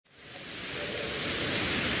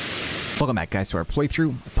Welcome back, guys, to our playthrough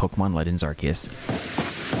of Pokémon Legends Arceus.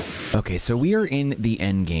 Okay, so we are in the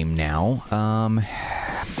end game now.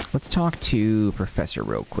 Let's talk to Professor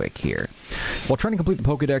real quick here. While trying to complete the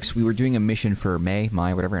Pokédex, we were doing a mission for Mai,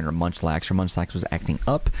 whatever, and her Munchlax. Her Munchlax was acting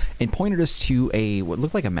up and pointed us to what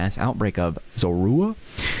looked like a mass outbreak of Zorua.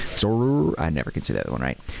 I never can say that one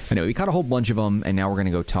right. Anyway, we caught a whole bunch of them, and now we're going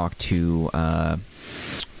to go talk to,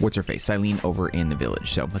 what's-her-face, Silene over in the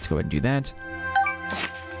village. So let's go ahead and do that.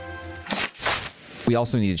 We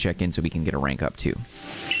also need to check in so we can get a rank up, too.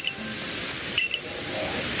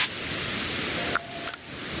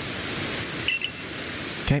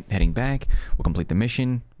 Okay, heading back. We'll complete the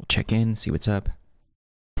mission. We'll check in, see what's up,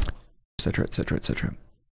 etc., etc., etc.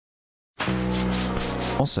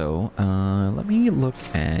 Also, let me look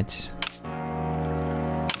at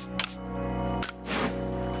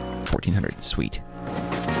 1400. Sweet.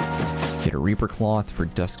 Get a Reaper Cloth for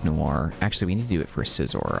Dusk Noir. Actually, we need to do it for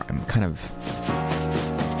Scizor. I'm kind of...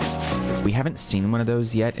 We haven't seen one of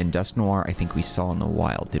those yet, and Dusk Noir I think we saw in the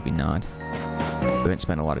wild, did we not? We haven't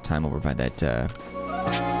spent a lot of time over by that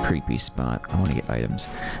creepy spot. I want to get items.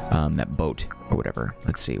 That boat, or whatever.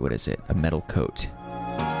 Let's see, what is it? A metal coat.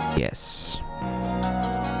 Yes.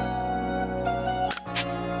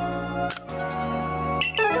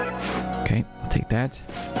 Okay, I'll take that.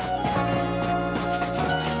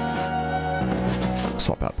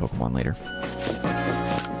 Swap out Pokemon later.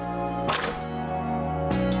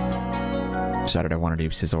 Decided I wanted to do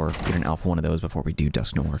Scizor, get an alpha one of those before we do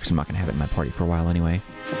Dusk Noir, because I'm not going to have it in my party for a while anyway.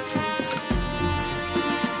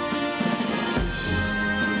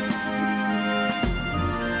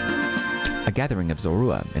 A gathering of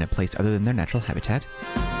Zorua in a place other than their natural habitat?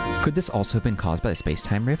 Could this also have been caused by the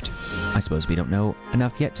space-time rift? I suppose we don't know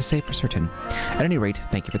enough yet to say for certain. At any rate,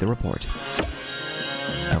 thank you for the report.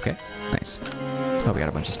 Okay, nice. Oh, we got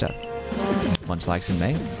a bunch of stuff. Munchlax in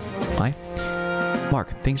May. Hi.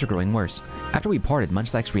 Mark, things are growing worse. After we parted,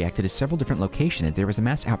 Munchlax reacted to several different locations and there was a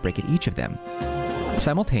mass outbreak at each of them.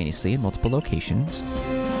 Simultaneously in multiple locations.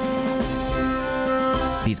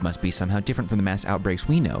 These must be somehow different from the mass outbreaks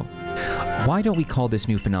we know. Why don't we call this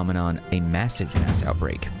new phenomenon a massive mass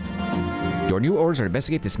outbreak? Your new orders are to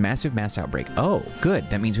investigate this massive mass outbreak. Oh, good.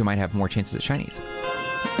 That means we might have more chances at shinies.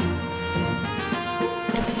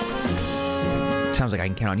 Sounds like I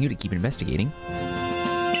can count on you to keep investigating.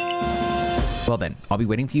 Well then, I'll be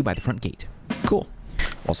waiting for you by the front gate. Cool.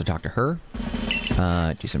 Also talk to her.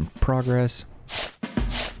 Do some progress.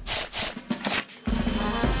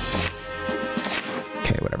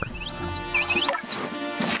 Okay, whatever.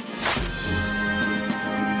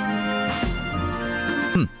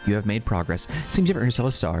 You have made progress. Seems you've earned yourself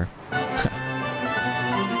a star.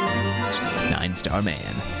 9-star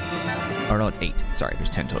man. Oh no, it's 8. Sorry, there's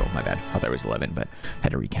 10 total. My bad. I thought there was 11, but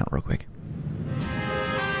had to recount real quick.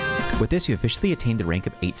 With this, you officially attained the rank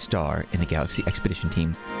of 8-star in the Galaxy Expedition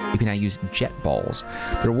team. You can now use Jet Balls.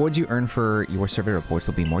 The rewards you earn for your survey reports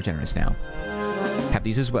will be more generous now. Have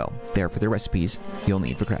these as well. They are for the recipes you'll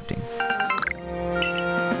need for crafting.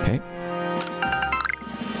 Okay.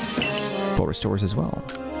 Full restores as well.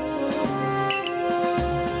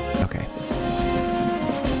 Okay.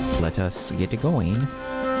 Let us get it going.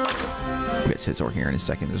 We'll get Scizor here in a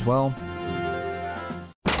second as well.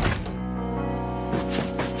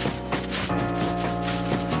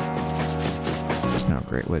 Oh,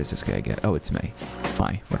 great. What does this guy get? Oh, it's May.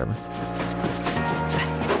 Mai, whatever.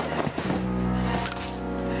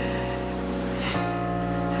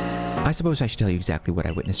 I suppose I should tell you exactly what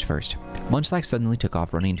I witnessed first. Munchlax suddenly took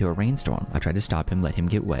off running into a rainstorm. I tried to stop him, let him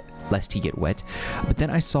get wet, lest he get wet, but then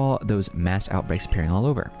I saw those mass outbreaks appearing all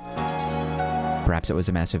over. Perhaps it was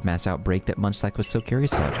a massive mass outbreak that Munchlax was so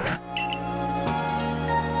curious about.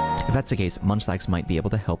 If that's the case, Munchlax might be able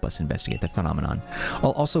to help us investigate the phenomenon.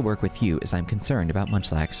 I'll also work with you as I'm concerned about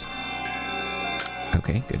Munchlax.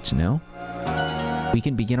 Okay, good to know. We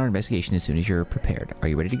can begin our investigation as soon as you're prepared. Are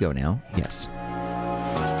you ready to go now? Yes.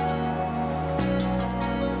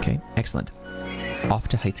 Okay, excellent. Off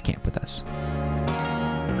to Heights Camp with us.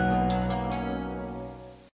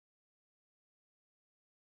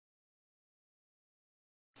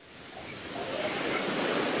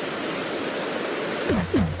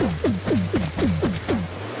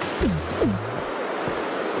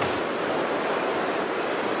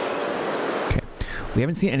 Okay, we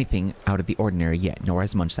haven't seen anything out of the ordinary yet, nor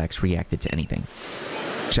has Munchlax reacted to anything.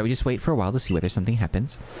 Shall we just wait for a while to see whether something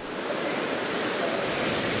happens?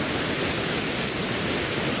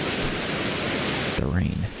 The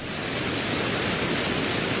rain.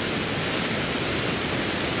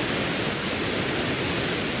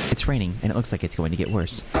 It's raining, and it looks like it's going to get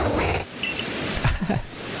worse.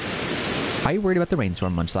 Are you worried about the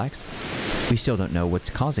rainstorm, Munchlax? We still don't know what's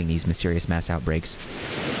causing these mysterious mass outbreaks.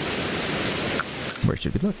 Where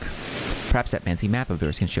should we look? Perhaps that fancy map of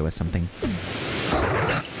yours can show us something.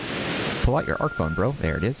 Pull out your arc phone, bro.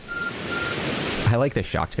 There it is. I like the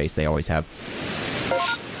shocked face they always have.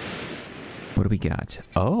 What do we got?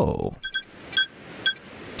 Oh.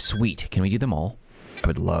 Sweet. Can we do them all? I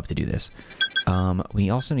would love to do this. We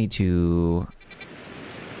also need to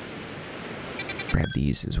grab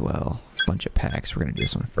these as well. Bunch of packs. We're going to do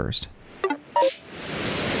this one first.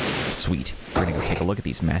 Sweet. We're going to go take a look at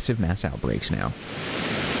these massive mass outbreaks now.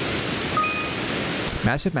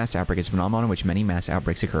 Massive mass outbreak is a phenomenon in which many mass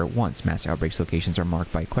outbreaks occur at once. Mass outbreaks locations are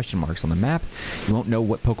marked by question marks on the map. You won't know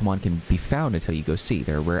what Pokemon can be found until you go see.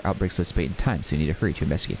 There are rare outbreaks with space and time, so you need to hurry to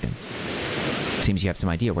investigate them. It seems you have some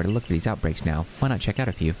idea where to look for these outbreaks now. Why not check out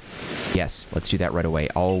a few? Yes, let's do that right away.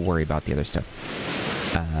 I'll worry about the other stuff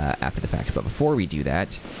after the fact. But before we do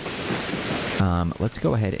that, let's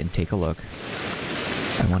go ahead and take a look.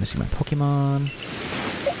 I want to see my Pokemon.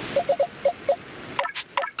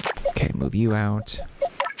 Okay, move you out.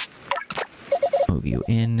 Move you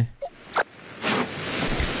in.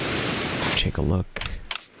 Take a look.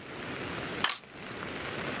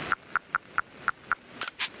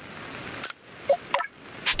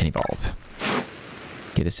 And evolve.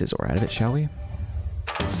 Get a Scizor out of it, shall we?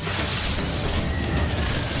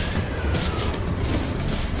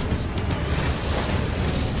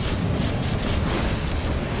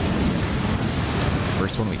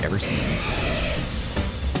 First one we've ever seen.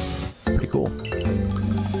 Pretty cool.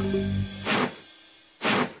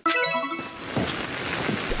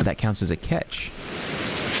 That counts as a catch.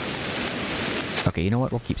 Okay, you know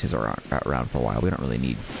what? We'll keep Scizor around for a while. We don't really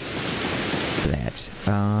need that.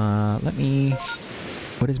 Let me...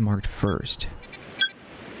 What is marked first?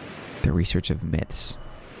 The research of myths.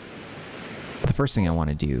 The first thing I want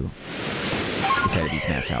to do is head to these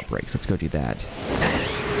mass outbreaks. Let's go do that.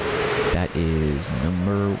 That is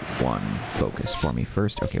number 1 focus for me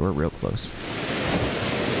first. Okay, we're real close.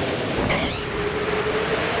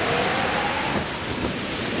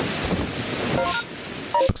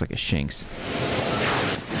 Looks like a Shinx.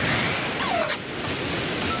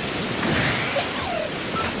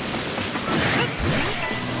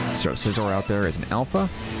 Let's throw Scizor out there as an alpha.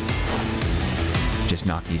 Just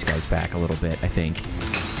knock these guys back a little bit, I think.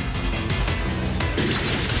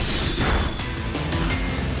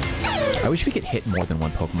 I wish we could hit more than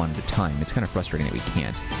one Pokemon at a time. It's kind of frustrating that we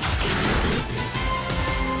can't.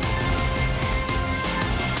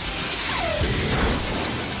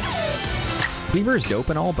 Cleaver is dope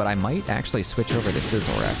and all, but I might actually switch over to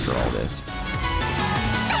Scizor after all this.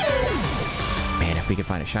 Man, if we could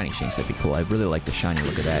find a shiny Shinx, that'd be cool. I really like the shiny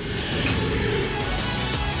look of that.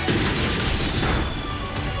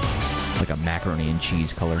 Like a macaroni and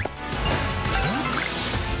cheese color.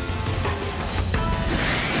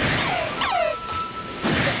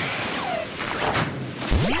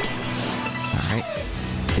 Alright.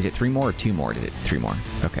 Is it 3 more or 2 more? Did it 3 more?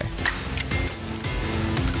 Okay.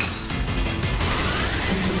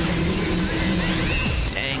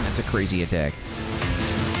 Dang, that's a crazy attack.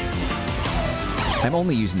 I'm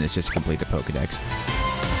only using this just to complete the Pokédex.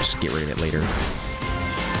 Just get rid of it later.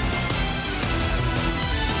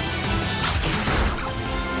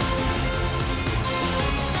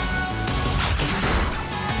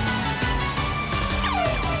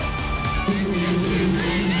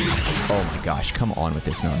 Oh my gosh, come on with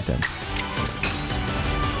this nonsense.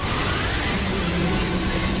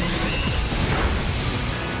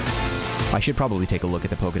 I should probably take a look at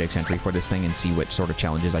the Pokédex entry for this thing and see what sort of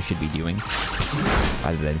challenges I should be doing,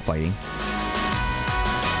 rather than fighting.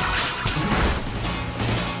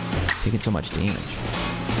 Taking so much damage.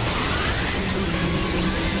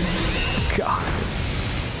 God.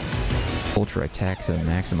 Ultra attack to the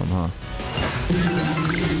maximum, huh?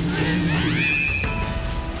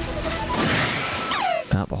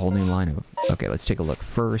 Up a whole new line of... Okay, let's take a look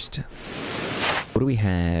first. What do we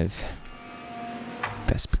have?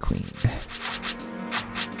 Vespa Queen.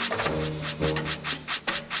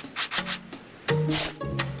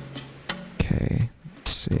 Okay,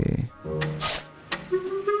 let's see.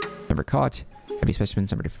 Number caught, heavy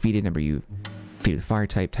specimens, number defeated, number you defeated the fire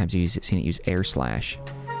type, times you seen it use air slash.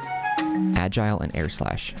 Agile and air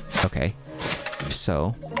slash. Okay,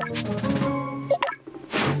 so...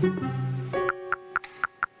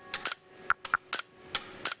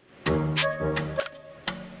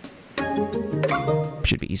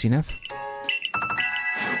 Should be easy enough.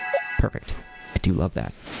 Perfect. I do love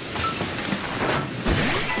that.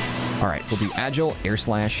 Alright, we'll do Agile, Air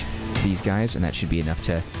Slash to these guys, and that should be enough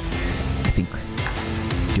to, I think,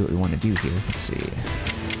 do what we want to do here. Let's see.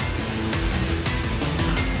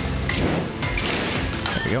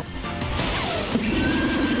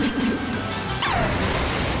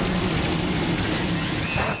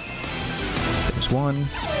 There's one.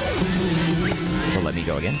 Will let me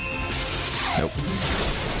go again? Nope.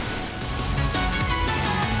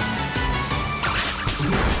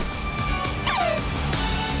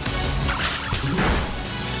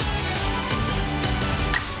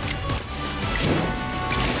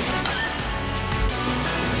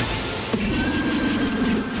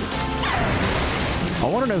 I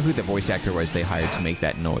want to know who the voice actor was they hired to make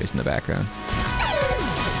that noise in the background.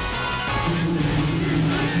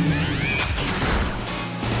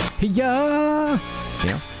 Yeah, you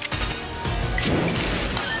know,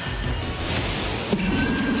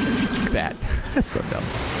 that. That's so dumb.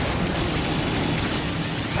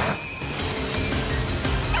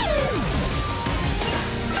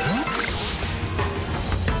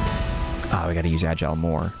 Oh, we gotta use Agile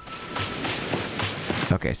more.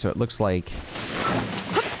 Okay, so it looks like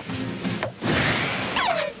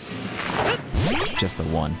just the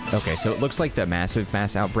one. Okay, so it looks like the mass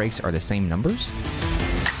outbreaks are the same numbers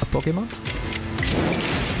of Pokemon.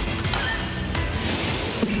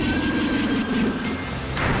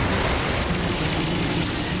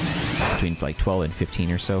 Between like 12 and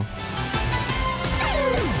 15 or so.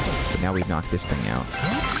 But now we've knocked this thing out.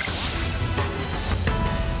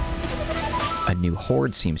 A new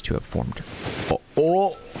horde seems to have formed.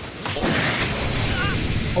 Oh,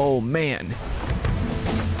 oh man.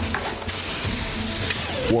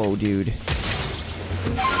 Whoa, dude.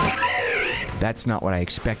 That's not what I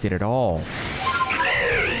expected at all.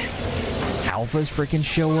 Alphas freaking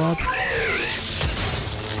show up?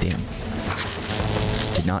 Damn.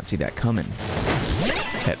 Did not see that coming.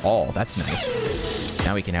 At all. That's nice.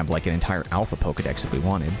 Now we can have like an entire alpha Pokédex if we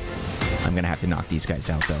wanted. I'm gonna have to knock these guys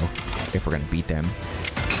out though, if we're gonna beat them.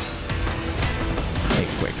 Hey,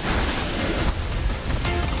 quick.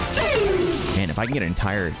 Man, if I can get an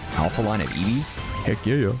entire alpha line of Eevees, heck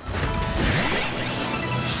yeah.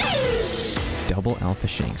 Double alpha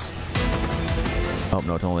Shanks. Oh,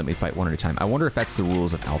 no, don't let me fight one at a time. I wonder if that's the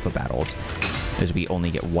rules of alpha battles, is we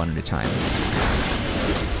only get one at a time.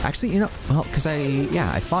 Actually, you know, well, because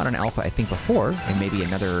I fought an alpha, I think, before, and maybe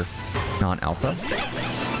another non-alpha,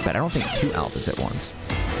 but I don't think two alphas at once.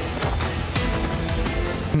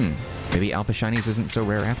 Maybe alpha shinies isn't so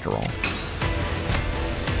rare after all.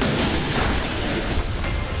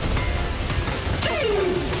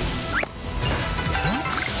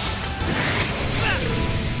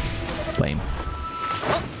 Lame.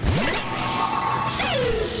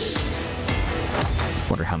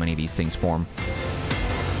 Wonder how many of these things form.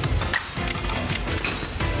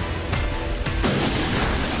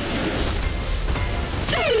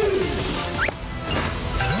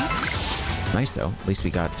 Nice though, at least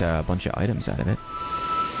we got a bunch of items out of it.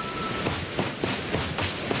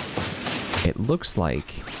 It looks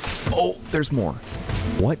like... Oh, there's more.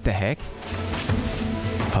 What the heck?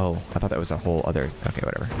 Oh, I thought that was a whole other... Okay,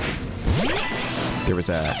 whatever. There was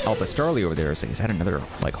a Alpha Starly over there. I was like, is that another,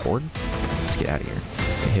 like, horde? Let's get out of here.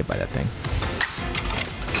 Get hit by that thing.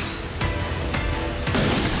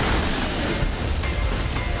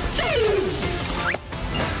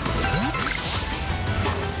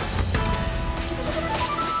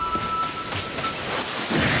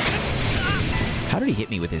 How did he hit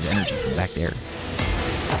me with his energy from back there?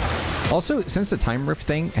 Also, since the time rift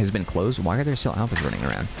thing has been closed, why are there still alphas running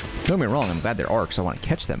around? Don't get me wrong, I'm glad there are because I want to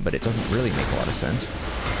catch them, but it doesn't really make a lot of sense.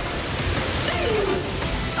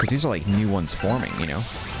 Because these are like new ones forming, you know?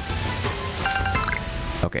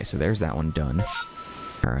 Okay, so there's that one done.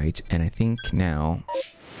 Alright, and I think now...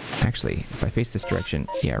 Actually, if I face this direction,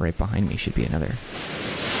 yeah, right behind me should be another.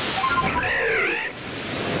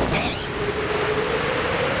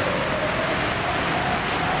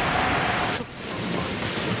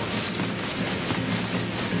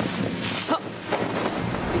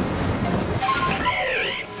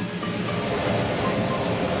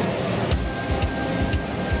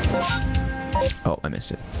 Oh, I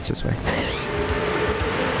missed it. It's this way.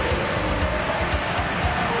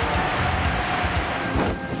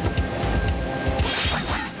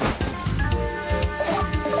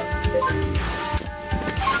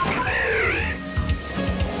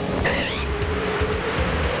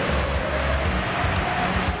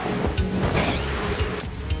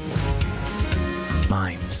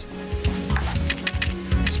 Mimes.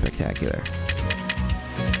 Spectacular.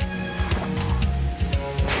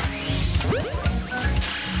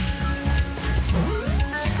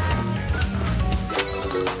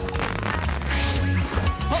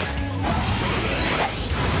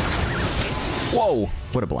 Whoa!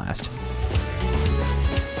 What a blast.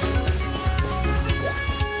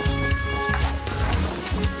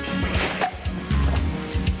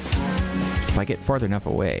 I get farther enough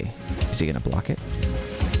away, is he gonna block it?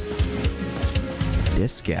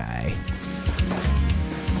 This guy.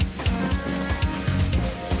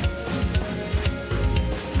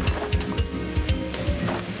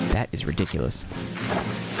 That is ridiculous.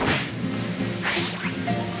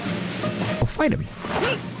 Oh, fight him.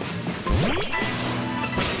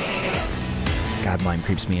 God, mine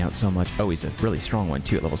creeps me out so much. Oh, he's a really strong one,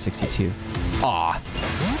 too, at level 62. Aw,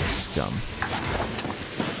 scum.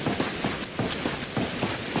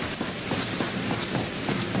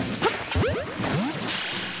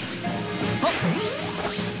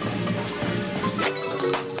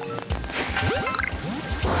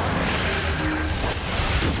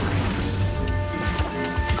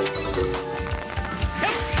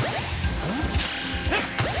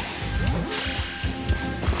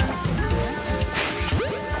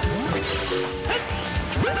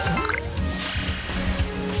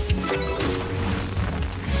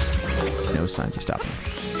 No signs of stopping.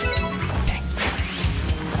 Dang.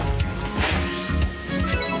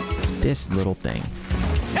 This little thing.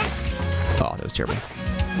 Oh, that was terrible.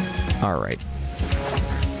 Alright.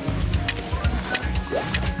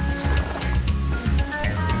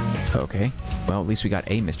 Okay. Well, at least we got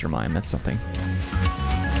a Mr. Mime. That's something.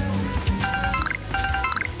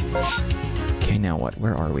 Okay, now what?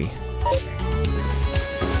 Where are we?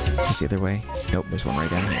 Is this the other way? Nope, there's one right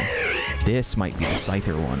down here. This might be the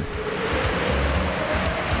Scyther one.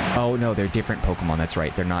 Oh, no, they're different Pokemon. That's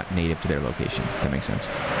right. They're not native to their location. That makes sense.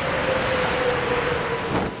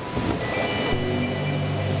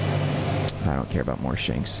 I don't care about more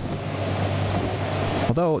Shinx.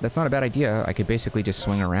 Although, that's not a bad idea. I could basically just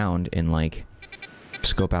swing around and, like,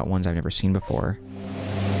 scope out ones I've never seen before.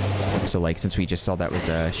 So, like, since we just saw that was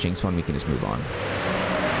a Shinx one, we can just move on.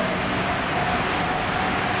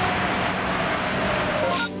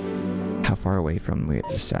 How far away from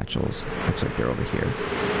the satchels? Looks like they're over here.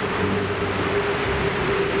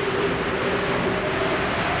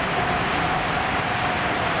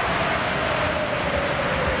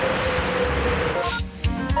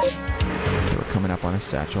 Okay, we're coming up on a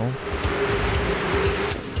satchel.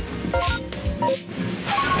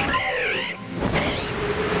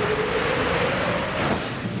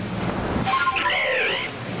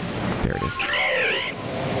 There it is.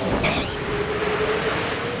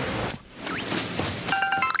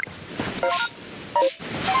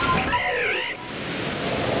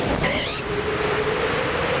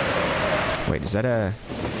 Wait, is that a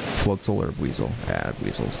Floatzel or Weasel?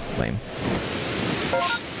 Weasel's lame.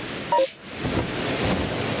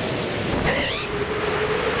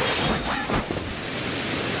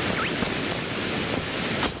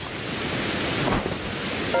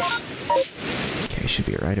 Okay, should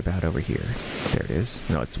be right about over here. There it is.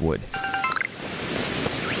 No, it's wood.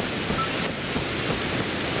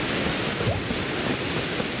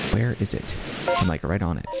 Where is it? I'm like right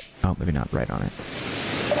on it. Oh, maybe not right on it.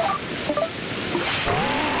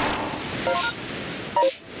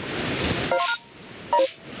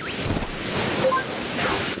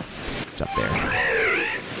 It's up there.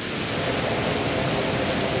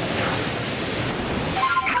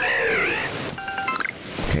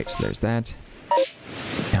 Okay, so there's that.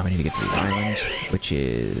 Now we need to get to the island, which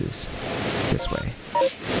is this way.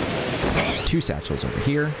 2 satchels over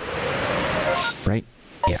here. Right?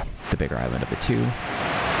 Yeah, the bigger island of the 2.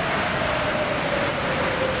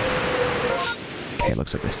 Okay,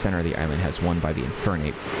 looks like the center of the island has one by the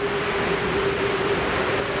Infernape.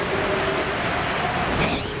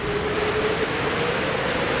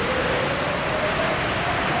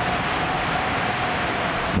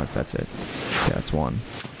 Unless that's it. Yeah, that's one.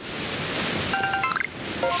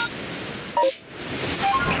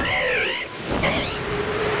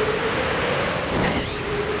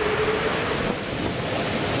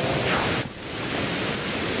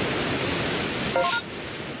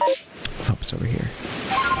 Oh, it's over here.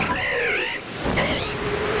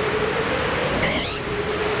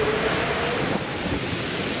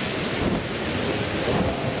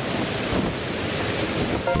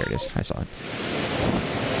 There it is. I saw it.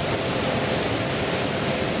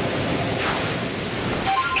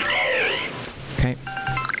 Okay.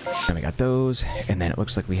 Then we got those, and then it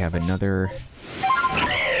looks like we have another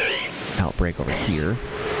outbreak over here.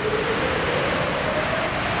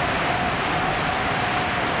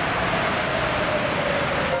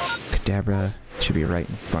 Kadabra should be right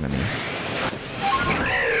in front of me.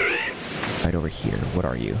 Right over here. What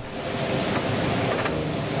are you?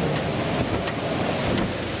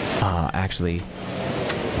 Actually,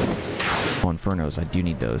 oh, Infernos, I do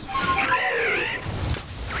need those.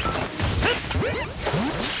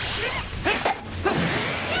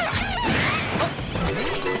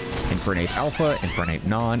 And Infernape Alpha, Infernape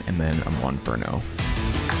Non, and then a Monferno.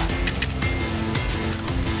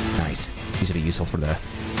 Nice. These will be useful for the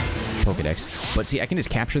Pokédex. But see, I can just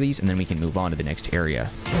capture these, and then we can move on to the next area.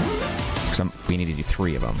 Because we need to do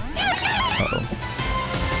 3 of them. Uh-oh.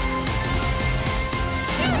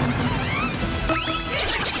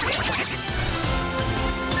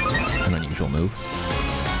 An unusual move.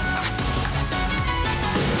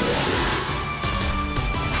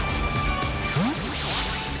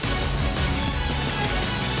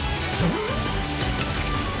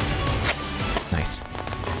 Nice.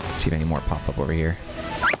 See if any more pop up over here.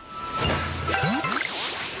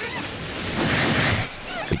 Yes,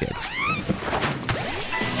 we did.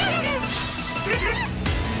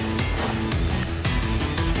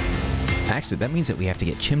 Actually, that means that we have to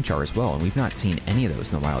get Chimchar as well, and we've not seen any of those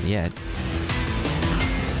in the wild yet.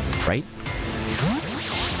 Right?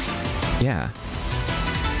 Yeah.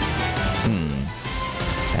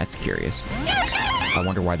 That's curious. I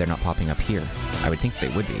wonder why they're not popping up here. I would think they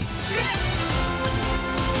would be.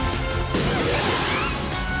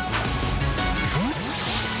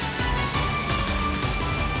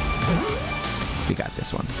 We got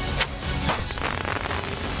this one. Nice.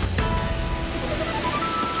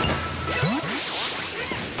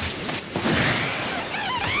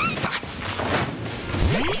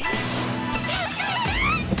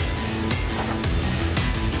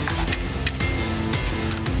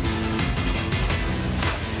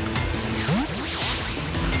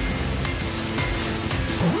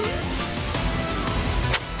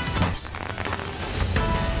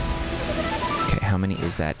 How many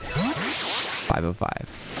is that? 5 of 5.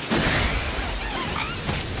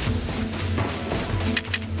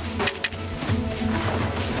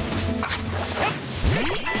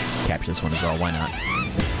 Capture this one as well, why not?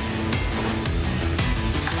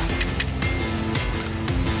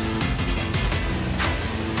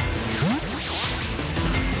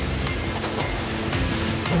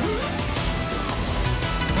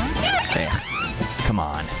 There. Come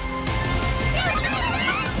on.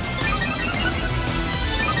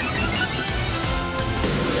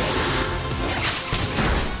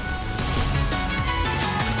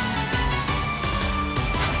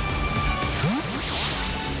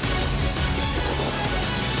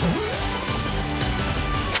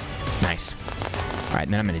 Alright,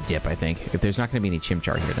 and then I'm going to dip, I think. If there's not going to be any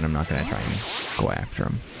Chimchar here, then I'm not going to try and go after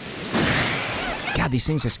him. God, these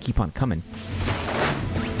things just keep on coming.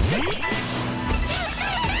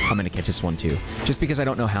 I'm going to catch this one, too. Just because I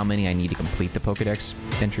don't know how many I need to complete the Pokédex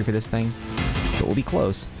entry for this thing. But we'll be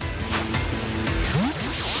close.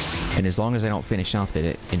 And as long as I don't finish off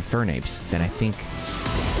the Infernapes, then I think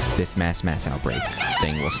this mass outbreak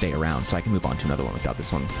thing will stay around, so I can move on to another one without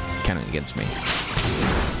this one counting against me.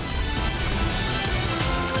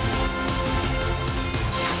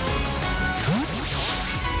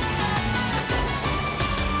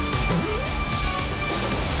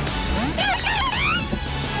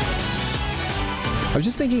 I was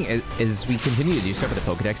just thinking, as we continue to do stuff with the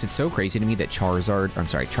Pokédex, it's so crazy to me that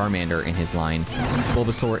Charmander in his line,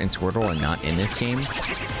 Bulbasaur and Squirtle are not in this game.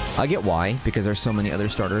 I get why, because there's so many other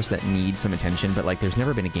starters that need some attention, but like, there's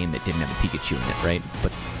never been a game that didn't have a Pikachu in it, right?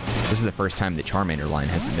 But this is the first time the Charmander line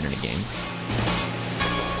hasn't been in a game.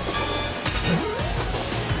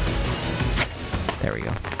 There we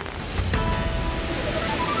go.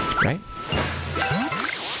 Right?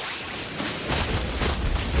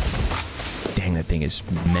 Dang, that thing is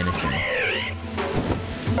menacing.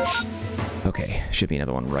 Okay, should be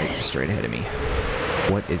another one right straight ahead of me.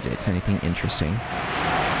 What is it? Anything interesting?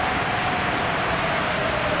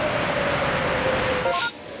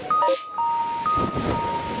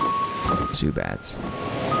 Zubats.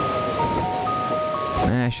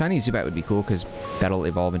 Shiny Zubat would be cool because that'll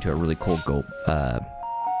evolve into a really cool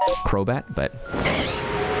Crobat, but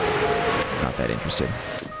not that interested.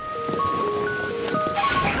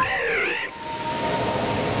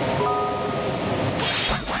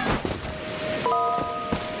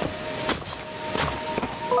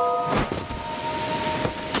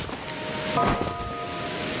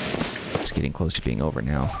 It's getting close to being over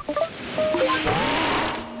now.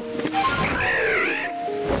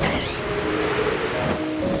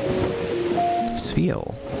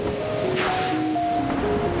 Feel.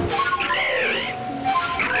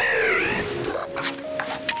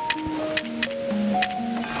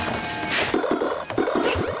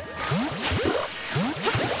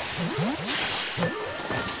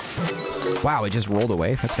 Wow, it just rolled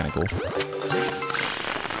away. That's kind of cool.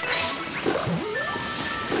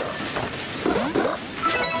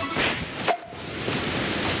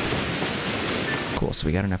 Cool, so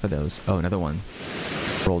we got enough of those. Oh, another one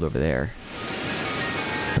rolled over there.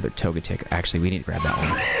 for their Togetic. Actually, we need to grab that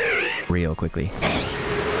one real quickly.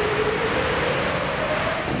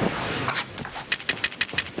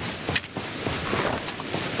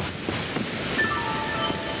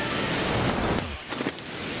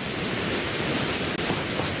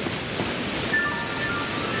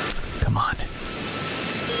 Come on.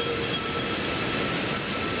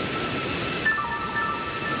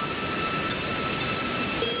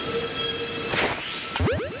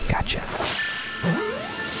 Gotcha.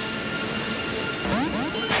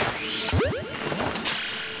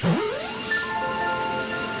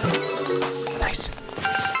 Nice.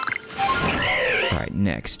 All right,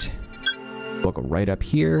 next. We'll go right up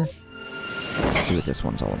here. See what this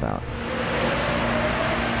one's all about.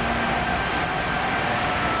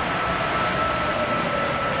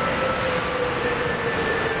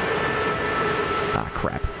 Ah,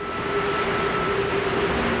 crap.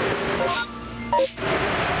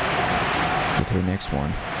 Get to the next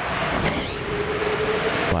one.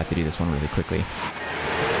 We'll have to do this one really quickly.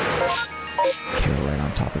 Okay, we're right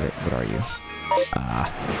on top of it. What are you? Ah.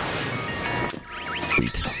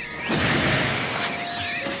 Weak.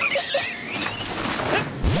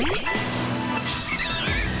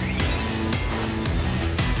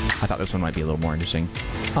 I thought this one might be a little more interesting.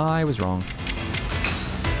 I was wrong.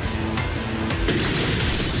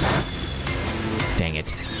 Dang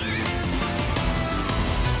it.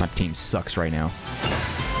 My team sucks right now.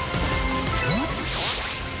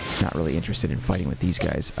 Not really interested in fighting with these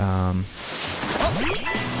guys.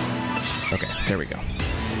 Okay, there we go.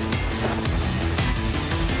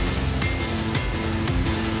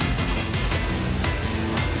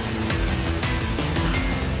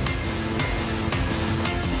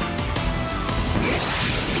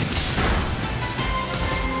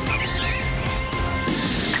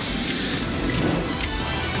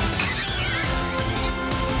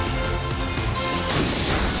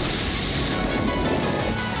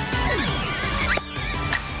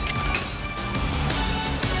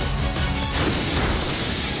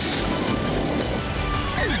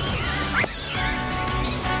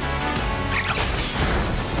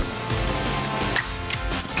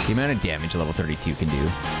 The amount of damage level 32 can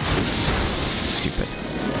do. Stupid.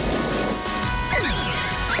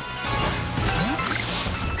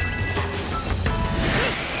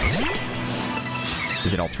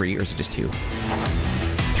 Is it all three or is it just two?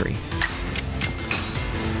 Three.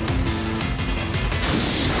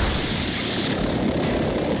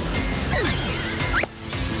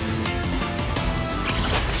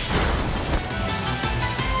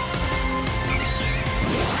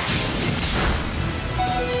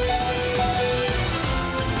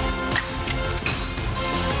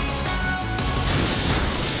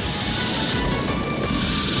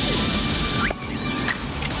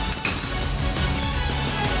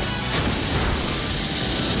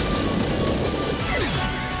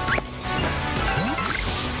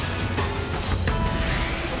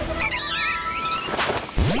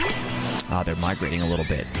 They're migrating a little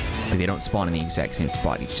bit. Like they don't spawn in the exact same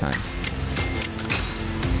spot each time.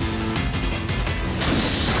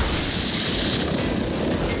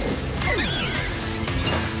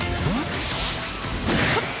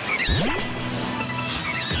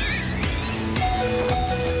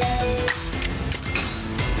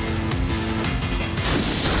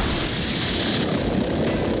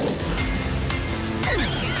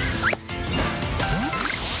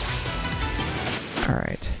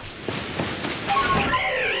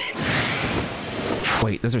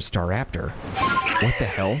 Wait, those are Staraptor. What the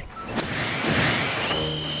hell?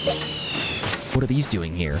 What are these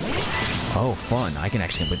doing here? Oh, fun. I can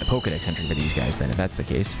actually complete the Pokédex entry for these guys then, if that's the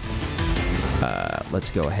case. Let's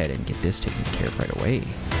go ahead and get this taken care of right away.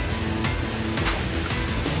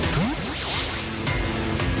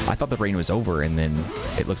 I thought the rain was over, and then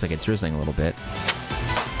it looks like it's drizzling a little bit.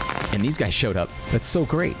 And these guys showed up. That's so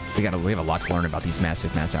great. We have a lot to learn about these mass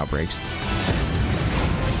outbreaks.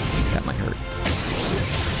 That might hurt.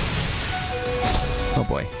 Oh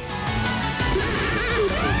boy.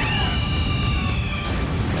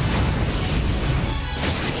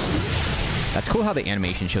 That's cool how the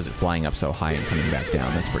animation shows it flying up so high and coming back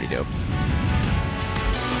down. That's pretty dope.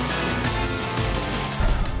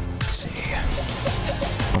 Let's see.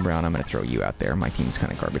 Brown, I'm going to throw you out there. My team's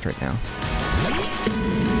kind of garbage right now.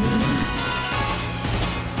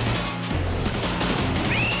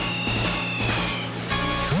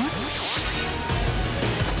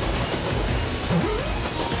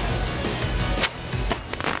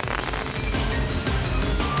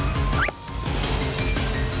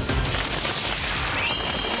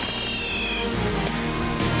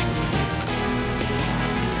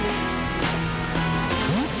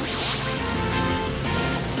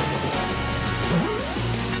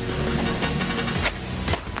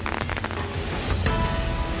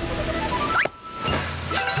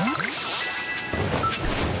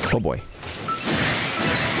 Oh boy.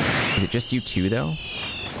 Is it just you two, though?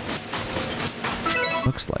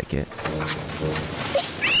 Looks like it.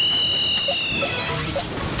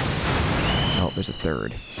 Oh, there's a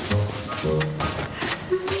third.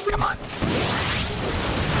 Come on.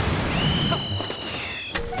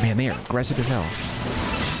 Man, they are aggressive as hell.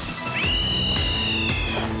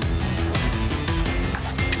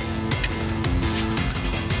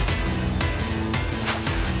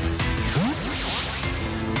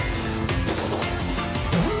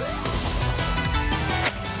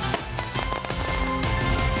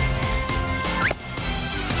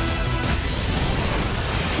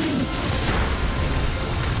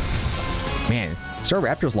 Man,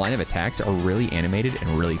 Staraptor's line of attacks are really animated and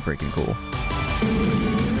really freaking cool.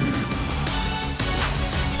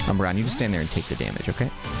 Brown, you just stand there and take the damage,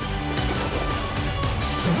 okay?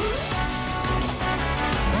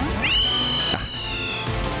 Ah.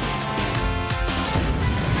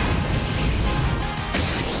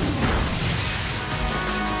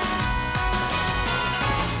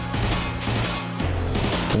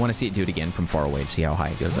 I want to see it do it again from far away to see how high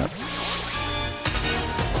it goes up.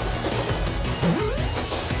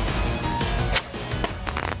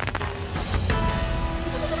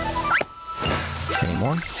 Any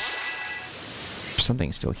more?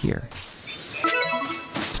 Something's still here.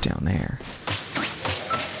 It's down there.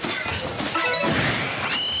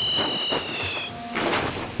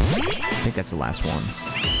 I think that's the last one.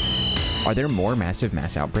 Are there more massive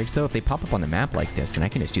mass outbreaks, though? If they pop up on the map like this, then I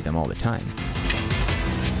can just do them all the time.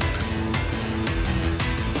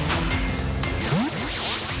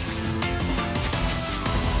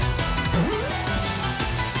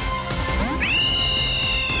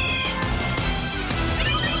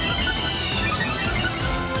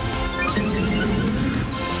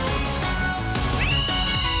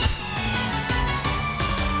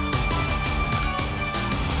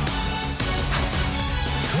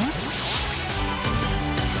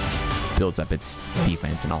 Builds up its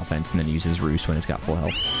defense and offense, and then uses Roost when it's got full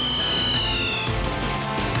health.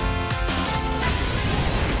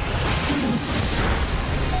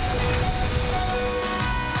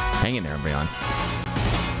 Hang in there, Umbreon.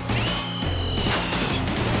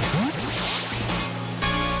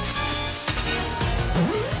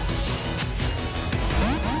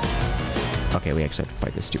 Okay, we actually have to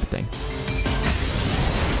fight this stupid thing.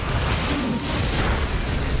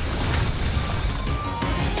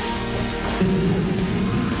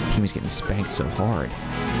 Team is getting spanked so hard.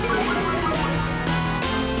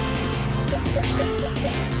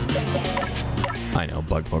 I know,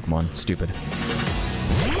 bug Pokemon. Stupid.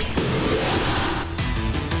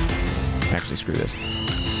 Actually, screw this.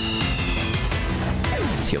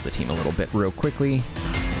 Let's heal the team a little bit real quickly.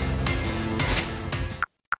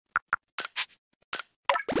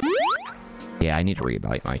 Yeah, I need to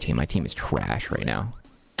reevaluate my team. My team is trash right now.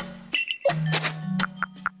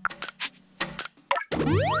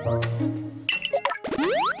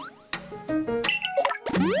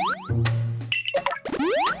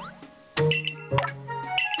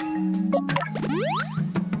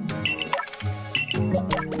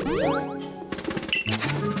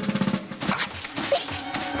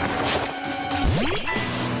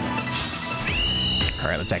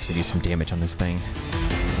 Alright, let's actually do some damage on this thing.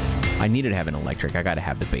 I needed to have an electric. I gotta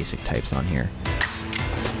have the basic types on here.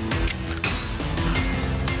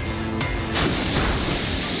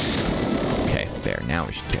 Okay, there. Now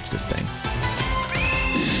we should catch this thing.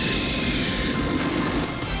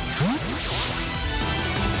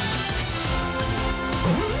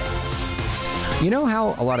 You know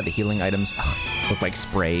how a lot of the healing items look like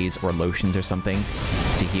sprays or lotions or something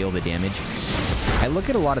to heal the damage? I look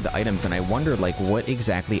at a lot of the items and I wonder, like, what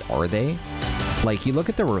exactly are they? Like, you look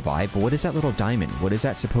at the revive, what is that little diamond? What is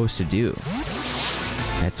that supposed to do?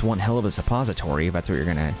 That's one hell of a suppository if that's what you're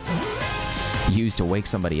gonna use to wake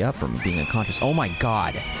somebody up from being unconscious. Oh my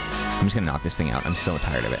god! I'm just gonna knock this thing out. I'm so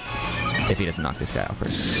tired of it. If he doesn't knock this guy out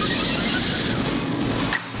first.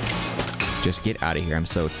 Just get out of here. I'm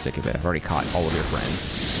so sick of it. I've already caught all of your friends.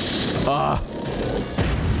 Ugh!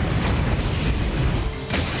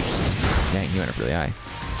 Dang, you went up really high.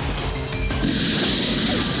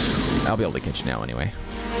 I'll be able to catch you now anyway.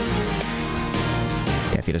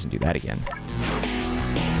 Yeah, if he doesn't do that again.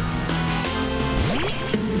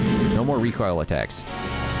 No more recoil attacks.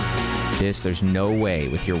 There's no way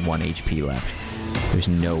with your 1 HP left. There's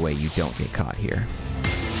no way you don't get caught here.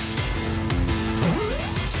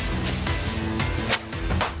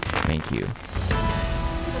 Thank you.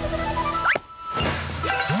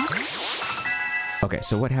 Okay,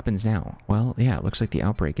 so what happens now? Well, yeah, it looks like the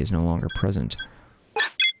outbreak is no longer present.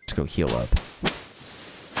 Let's go heal up.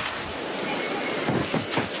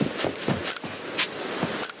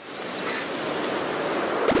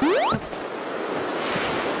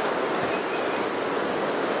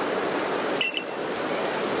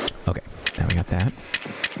 that.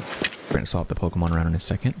 We're going to swap the Pokemon around in a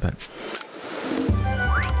second, but...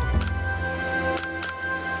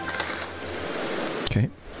 Okay.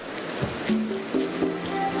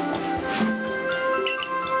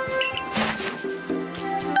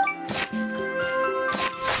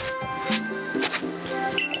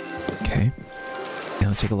 Okay. Now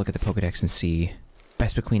let's take a look at the Pokédex and see...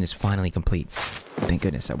 Vespa Queen is finally complete. Thank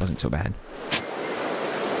goodness that wasn't so bad.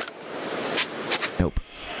 Nope.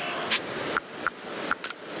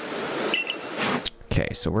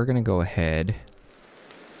 Okay, so we're gonna go ahead.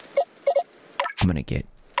 I'm gonna get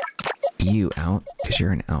you out because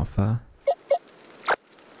you're an alpha.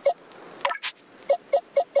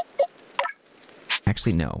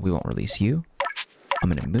 Actually, no, we won't release you. I'm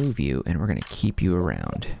gonna move you and we're gonna keep you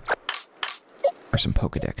around for some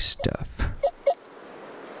Pokédex stuff.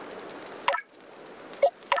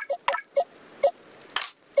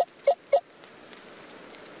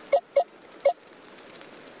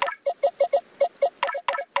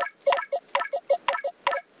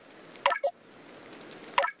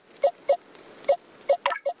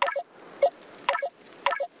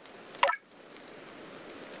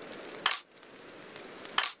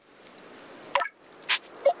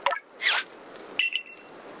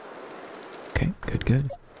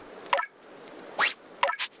 Good.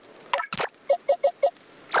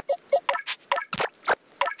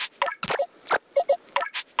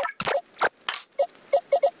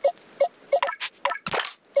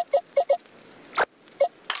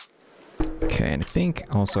 Okay, and I think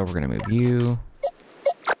also we're going to move you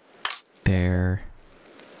there.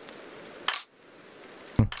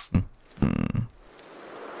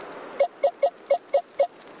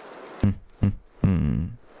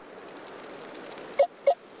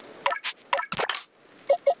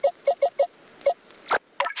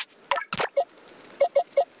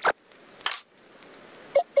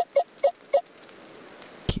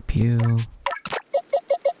 You.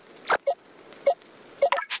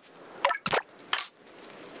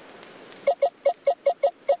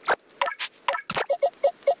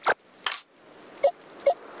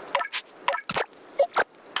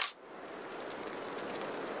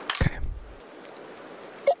 Okay.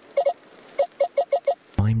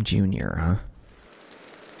 I'm Junior, huh?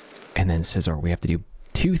 And then Scizor, we have to do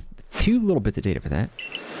two little bits of data for that.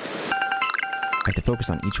 I have to focus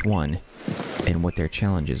on each one and what their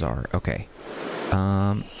challenges are. Okay.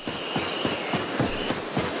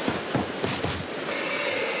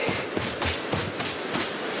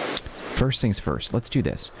 First things first. Let's do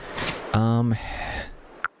this. I'm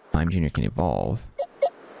Junior can evolve.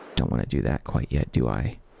 Don't want to do that quite yet, do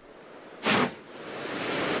I?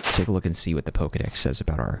 Let's take a look and see what the Pokédex says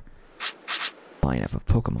about our lineup of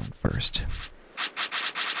Pokemon first.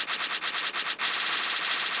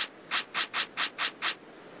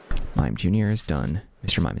 Mime Jr. is done.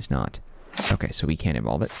 Mr. Mime is not. Okay, so we can't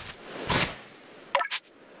evolve it.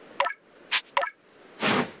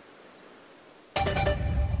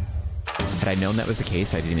 Had I known that was the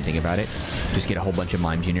case, I didn't even think about it. Just get a whole bunch of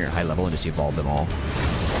Mime Jr. at high level and just evolve them all.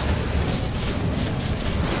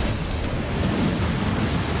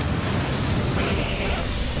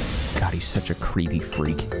 God, he's such a creepy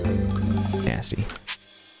freak. Nasty.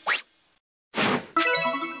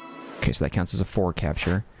 Okay, so that counts as a 4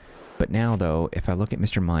 capture. But now, though, if I look at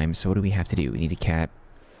Mr. Mime, so what do we have to do? We need to cap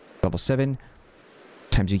level 7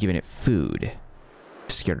 times you've given it food.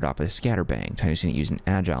 Scared it off with a scatterbang. Times you need to use an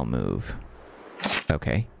agile move.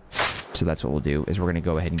 Okay. So that's what we'll do, is we're going to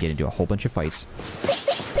go ahead and get into a whole bunch of fights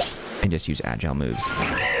and just use agile moves.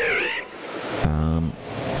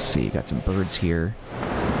 Let's see, got some birds here.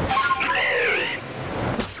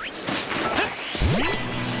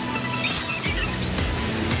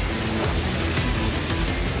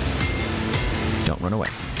 Don't run away.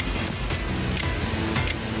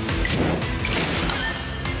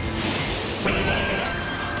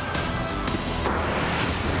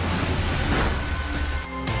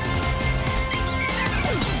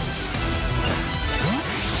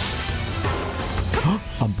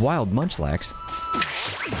 A wild Munchlax.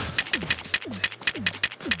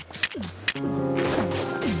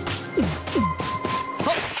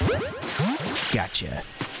 Gotcha.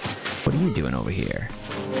 What are you doing over here?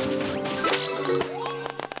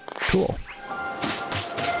 Cool.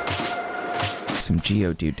 Some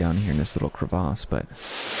Geodude down here in this little crevasse, but...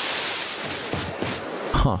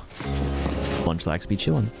 Huh. Munchlax be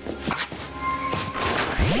chillin'.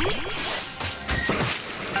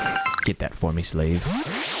 Get that for me, slave.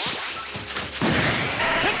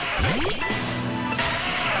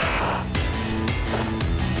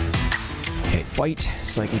 Okay, fight,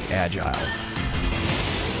 psychic, agile.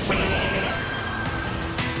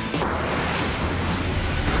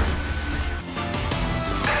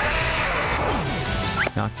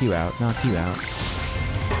 Knocked you out. Knocked you out.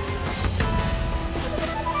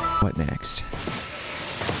 What next?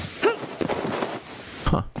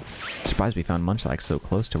 Huh. Surprised we found Munchlax so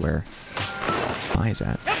close to where Mai's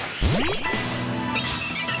at.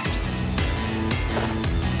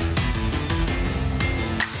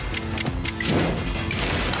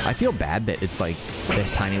 I feel bad that it's like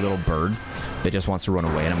this tiny little bird that just wants to run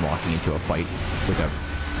away and I'm walking into a fight with a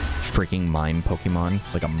freaking mime Pokemon,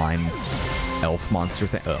 like a mime elf monster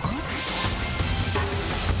thing. Ugh.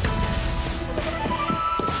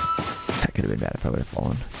 That could have been bad if I would have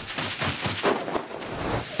fallen.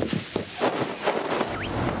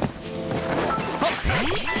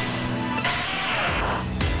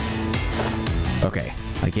 Okay,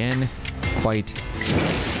 again, fight,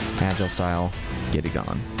 agile style, get it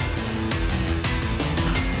gone.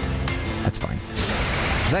 That's fine.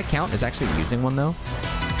 Does that count as actually using one, though?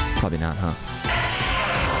 Probably not, huh?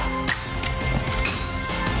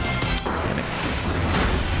 Damn it.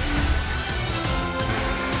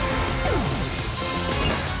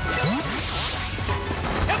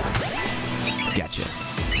 Gotcha.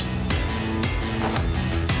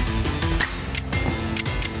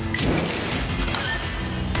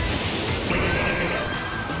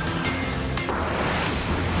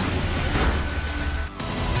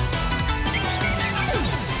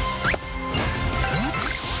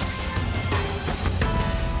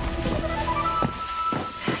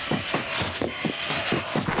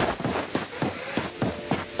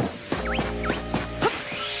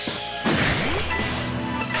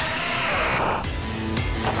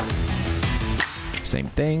 Same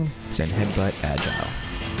thing, send headbutt, agile.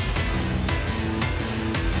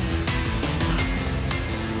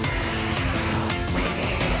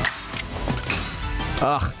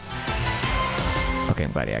 Ugh. Okay,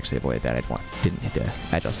 I'm glad he actually avoided that. Didn't hit the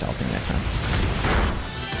agile style thing that time.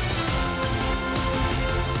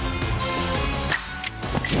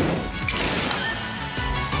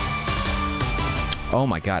 Oh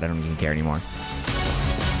my god, I don't even care anymore.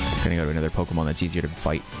 I'm gonna go to another Pokemon that's easier to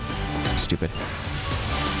fight. Stupid.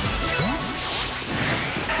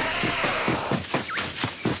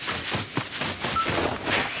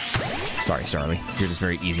 Sorry, Starly. You're just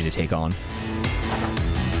very easy to take on.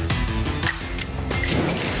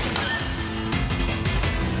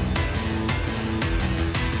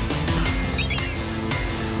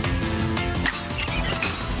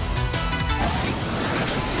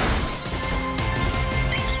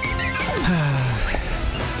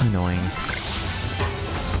 Annoying.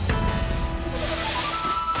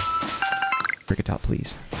 Brickatop,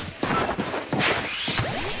 please.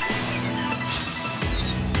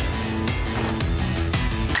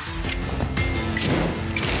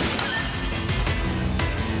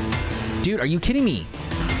 Dude, are you kidding me?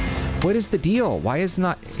 What is the deal? Why is he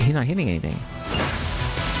not hitting anything?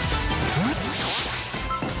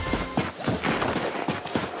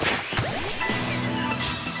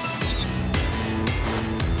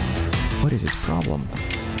 What is his problem?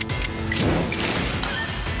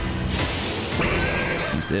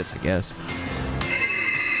 Just use this, I guess.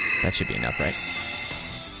 That should be enough, right?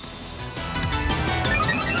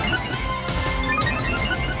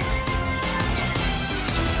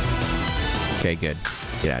 Okay, good.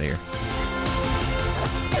 Get out of here.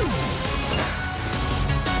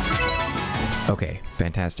 Okay,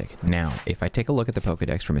 fantastic. Now, if I take a look at the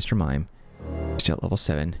Pokédex for Mr. Mime, still at level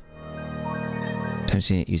 7. Time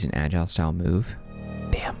seeing it use an agile style move.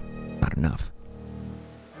 Damn, not enough.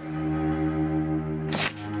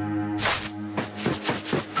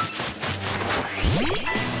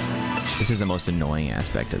 This is the most annoying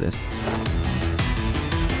aspect of this.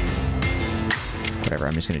 Whatever,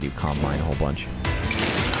 I'm just gonna do Calm Mind a whole bunch.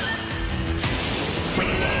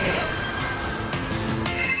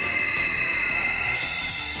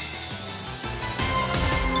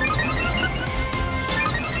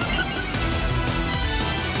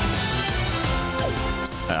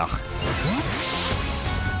 Ugh.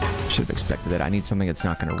 Should have expected that. I need something that's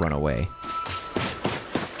not gonna run away.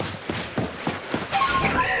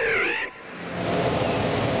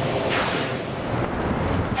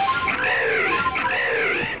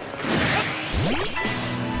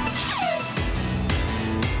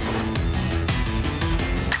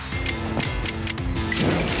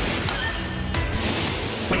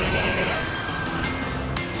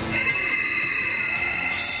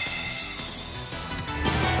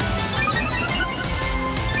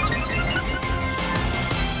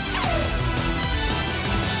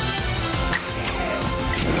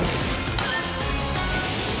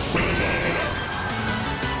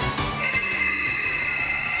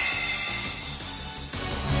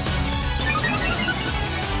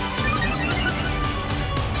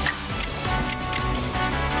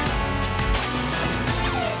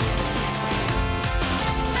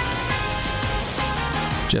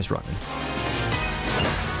 Just running.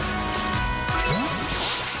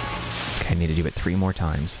 Okay, I need to do it 3 more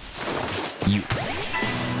times. You.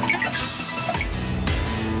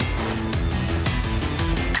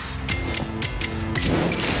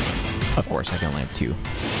 Of course, I can only have 2.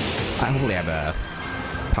 I hopefully have a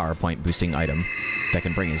PowerPoint boosting item that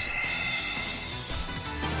can bring his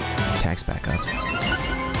attacks back up.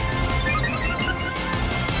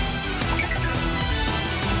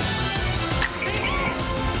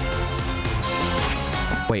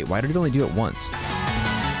 Wait, why did it only do it once?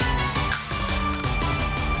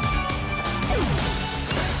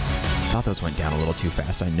 I thought those went down a little too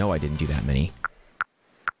fast. I know I didn't do that many.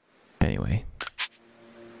 Anyway.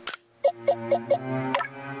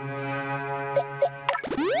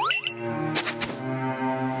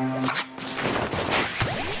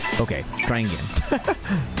 Okay, trying again.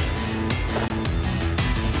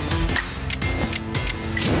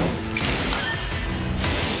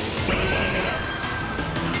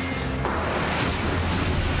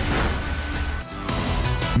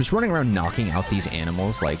 I'm just running around knocking out these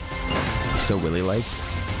animals, like, so willy-like.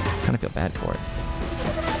 Kind of feel bad for it.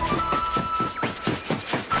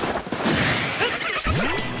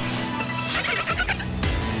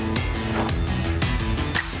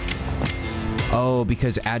 Oh,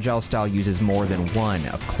 because Agile style uses more than 1,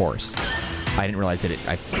 of course. I didn't realize that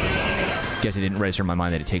I guess it didn't register in my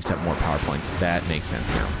mind that it takes up more power points. That makes sense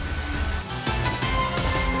now.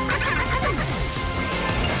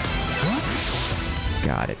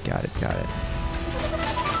 Got it.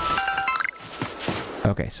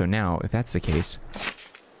 Okay, so now, if that's the case,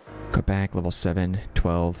 go back, level 7,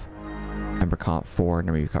 12, number comp 4,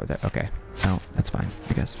 never you covered that. Okay, no, that's fine,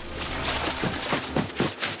 I guess.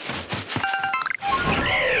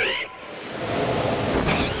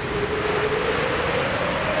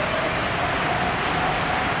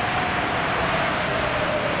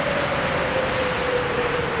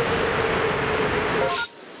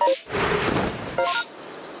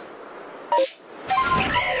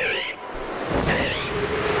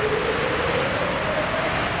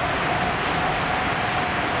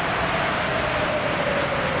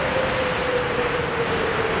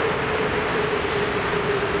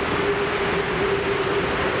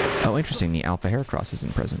 Interesting, the Alpha Heracross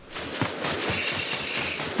isn't present.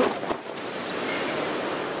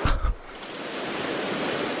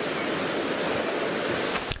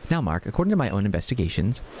 Now, Mark, according to my own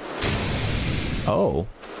investigations... Oh,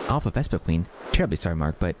 Alpha Vespa Queen. Terribly sorry,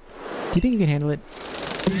 Mark, but do you think you can handle it?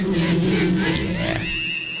 Yeah.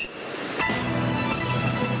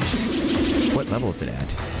 What level is it at?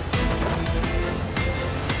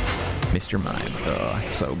 Mr. Mime. Ugh,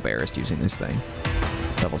 I'm so embarrassed using this thing.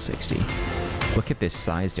 Level 60. Look at this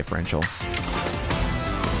size differential.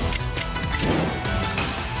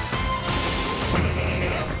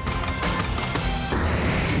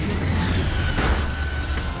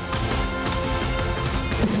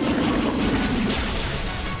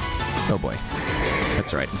 Oh boy.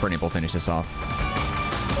 That's right. Bernie will finish this off.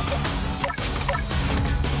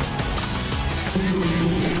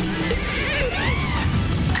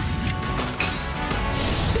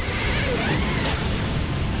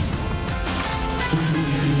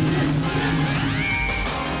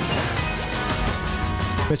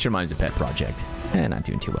 Mr. Mine's a pet project. Not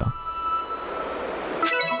doing too well.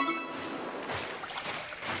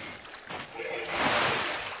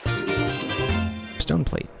 Stone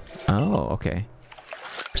plate. Oh, okay.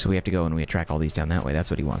 So we have to go and we track all these down that way. That's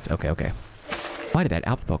what he wants. Okay. Why did that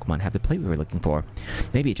Alpha Pokemon have the plate we were looking for?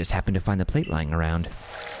 Maybe it just happened to find the plate lying around.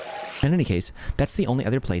 In any case, that's the only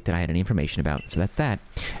other plate that I had any information about, so that's that.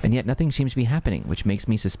 And yet nothing seems to be happening, which makes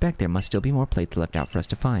me suspect there must still be more plates left out for us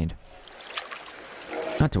to find.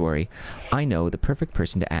 Not to worry, I know the perfect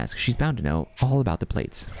person to ask. She's bound to know all about the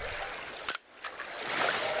plates.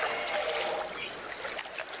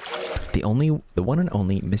 The one and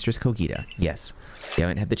only Mistress Kogita. Yes, you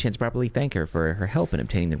haven't had the chance to properly thank her for her help in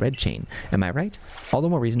obtaining the red chain. Am I right? All the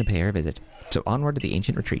more reason to pay her a visit. So onward to the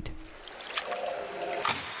ancient retreat.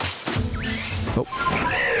 Oh,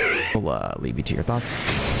 we'll leave you to your thoughts.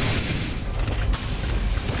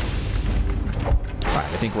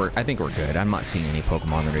 Alright, I think we're good. I'm not seeing any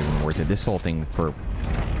Pokemon that are even worth it. This whole thing for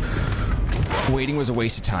Waiting was a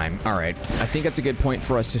waste of time. All right. I think that's a good point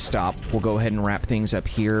for us to stop. We'll go ahead and wrap things up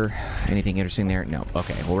here. Anything interesting there? No.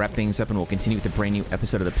 Okay. We'll wrap things up and we'll continue with a brand new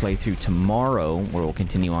episode of the playthrough tomorrow, where we'll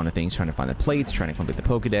continue on to things, trying to find the plates, trying to complete the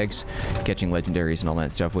Pokédex, catching legendaries and all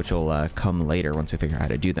that stuff, which will come later once we figure out how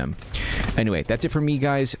to do them. Anyway, that's it for me,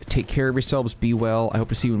 guys. Take care of yourselves. Be well. I hope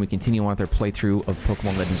to see you when we continue on with our playthrough of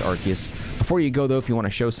Pokémon Legends Arceus. Before you go, though, if you want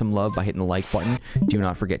to show some love by hitting the like button, do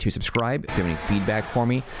not forget to subscribe. If you have any feedback for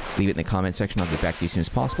me, leave it in the comment section. I'll get back to you as soon as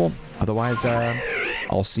possible. Otherwise,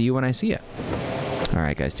 I'll see you when I see you. All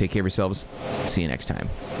right, guys, take care of yourselves. See you next time.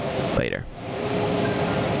 Later.